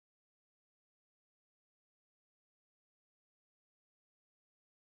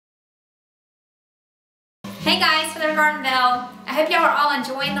Hey guys, FeatherGardenBelle. I hope y'all are all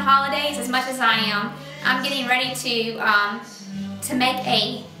enjoying the holidays as much as I am. I'm getting ready to make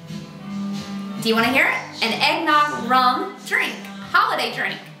a, do you want to hear it? An eggnog rum drink, holiday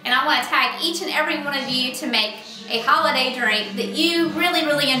drink. And I want to tag each and every one of you to make a holiday drink that you really,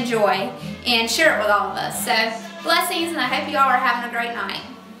 really enjoy and share it with all of us. So blessings, and I hope you all are having a great night.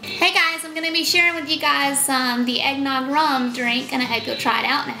 Hey guys, I'm going to be sharing with you guys the eggnog rum drink, and I hope you'll try it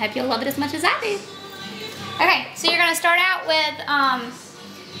out, and I hope you'll love it as much as I do. Okay, so you're going to start out with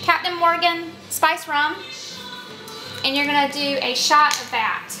Captain Morgan Spice Rum, and you're going to do a shot of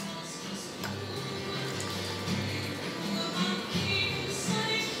that.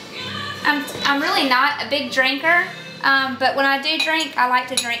 I'm really not a big drinker, but when I do drink, I like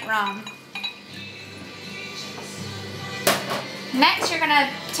to drink rum. Next, you're going to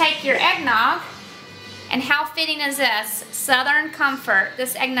take your eggnog, and how fitting is this? Southern Comfort.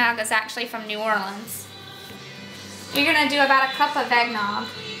 This eggnog is actually from New Orleans. You're going to do about a cup of eggnog,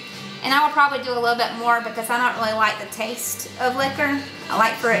 and I will probably do a little bit more because I don't really like the taste of liquor. I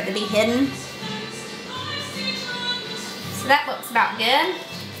like for it to be hidden. So that looks about good.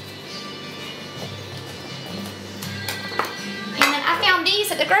 And then I found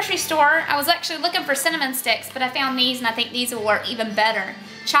these at the grocery store. I was actually looking for cinnamon sticks, but I found these, and I think these will work even better.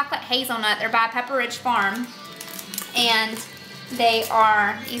 Chocolate Hazelnut. They're by Pepper Ridge Farm, and they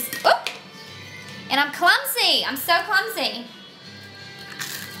are these. Oop! And I'm clumsy. I'm so clumsy.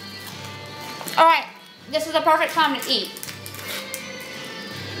 All right, this is the perfect time to eat.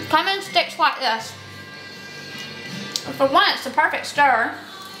 Come in sticks like this. For one, it's the perfect stir.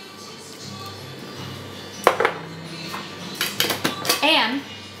 And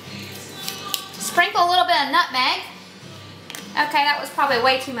sprinkle a little bit of nutmeg. Okay, that was probably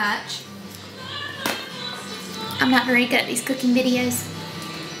way too much. I'm not very good at these cooking videos.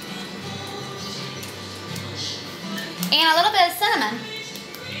 And a little bit of cinnamon.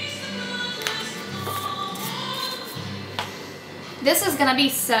 This is gonna be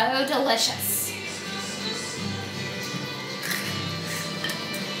so delicious.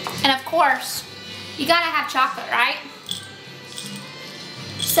 And of course, you gotta have chocolate, right?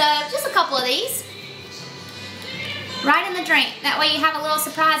 So just a couple of these, right in the drink. That way you have a little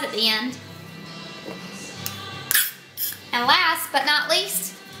surprise at the end. And last but not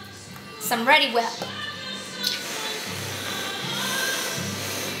least, some Ready Whip.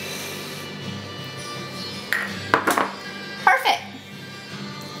 Perfect.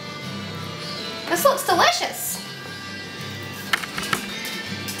 This looks delicious.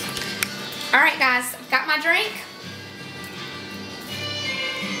 All right guys, I've got my drink.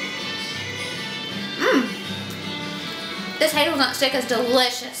 This hazelnut stick is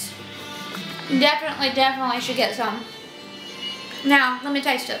delicious. Definitely should get some. Now, let me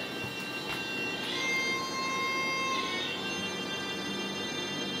taste it.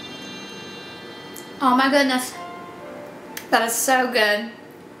 Oh my goodness. That is so good.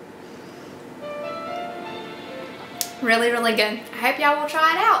 Really, really good. I hope y'all will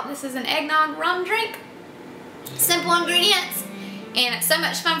try it out. This is an eggnog rum drink. Simple ingredients, and it's so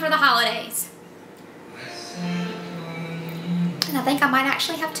much fun for the holidays. And I think I might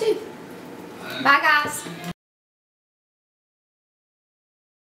actually have two. Bye guys.